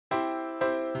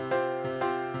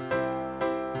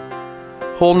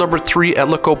Hole number 3 at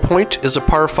Lookout Point is a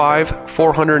par 5,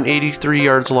 483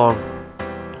 yards long.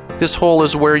 This hole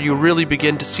is where you really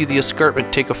begin to see the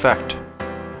escarpment take effect.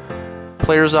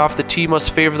 Players off the tee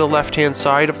must favor the left-hand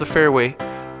side of the fairway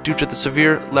due to the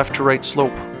severe left-to-right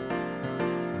slope.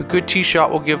 A good tee shot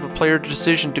will give a player the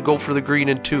decision to go for the green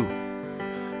in 2.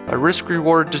 A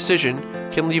risk-reward decision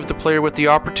can leave the player with the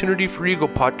opportunity for eagle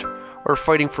putt or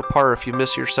fighting for par if you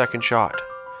miss your second shot.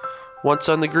 Once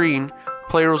on the green,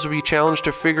 players will be challenged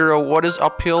to figure out what is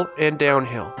uphill and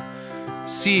downhill.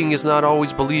 Seeing is not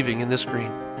always believing in this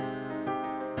green.